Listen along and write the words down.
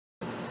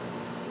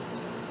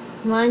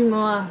one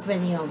more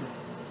video,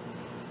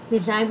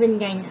 because I've been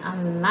getting a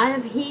lot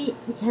of heat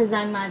because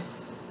I'm a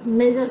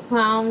middle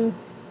ground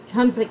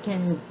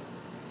trumplican.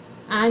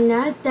 I'm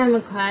not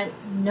Democrat,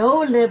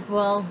 no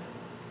liberal.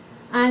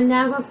 I'm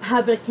not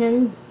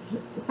Republican,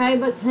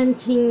 Bible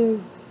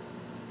clenching,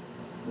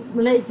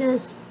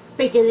 religious,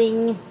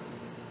 bigoting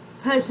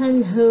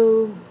person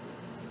who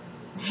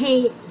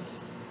hates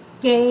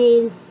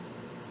gays,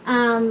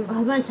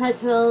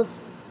 homosexuals,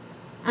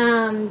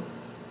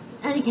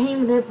 any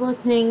kind of liberal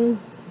thing.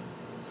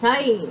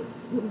 Sorry,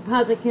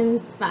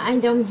 Republicans, but I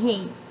don't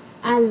hate.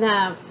 I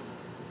love.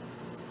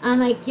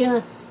 Unlike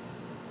your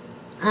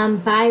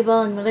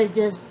Bible and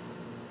religious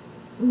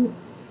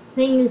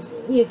things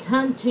you're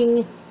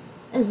counting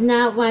is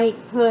not right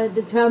for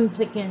the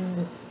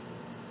trumplicans.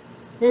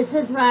 This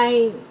is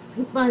why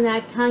people are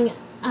not calling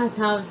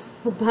ourselves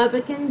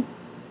Republican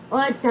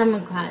or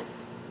Democrat.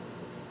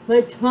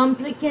 We're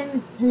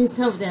trumplican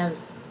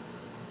conservatives.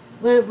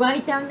 We're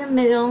right down the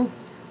middle,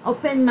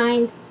 open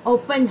mind,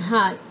 open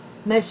heart,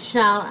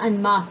 Michelle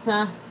and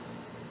Martha.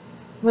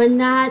 We're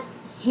not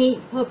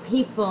hateful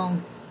people.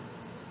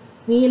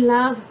 We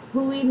love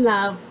who we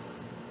love.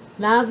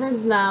 Love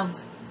is love.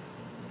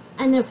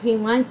 And if we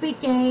want to be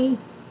gay,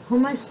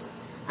 bisexual,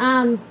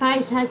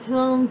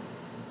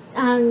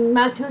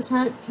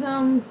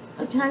 metrosexual,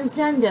 or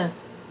transgender,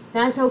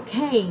 that's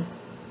okay.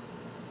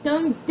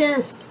 Don't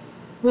diss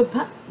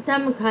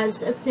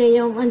Democrats if they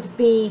don't want to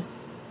be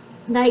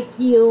like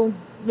you,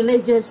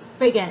 religious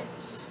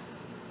bigots.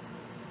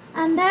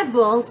 And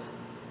liberals,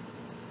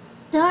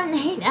 don't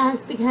hate us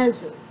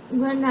because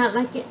we're not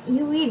like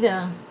you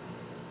either.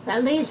 But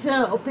at least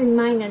we're open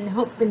mind and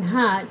open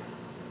heart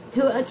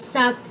to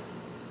accept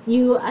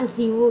you as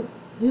you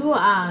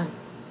are.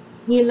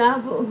 You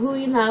love who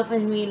you love,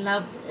 and we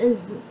love is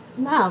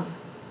love.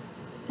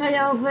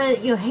 Get over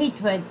your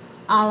hatred,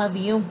 all of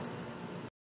you.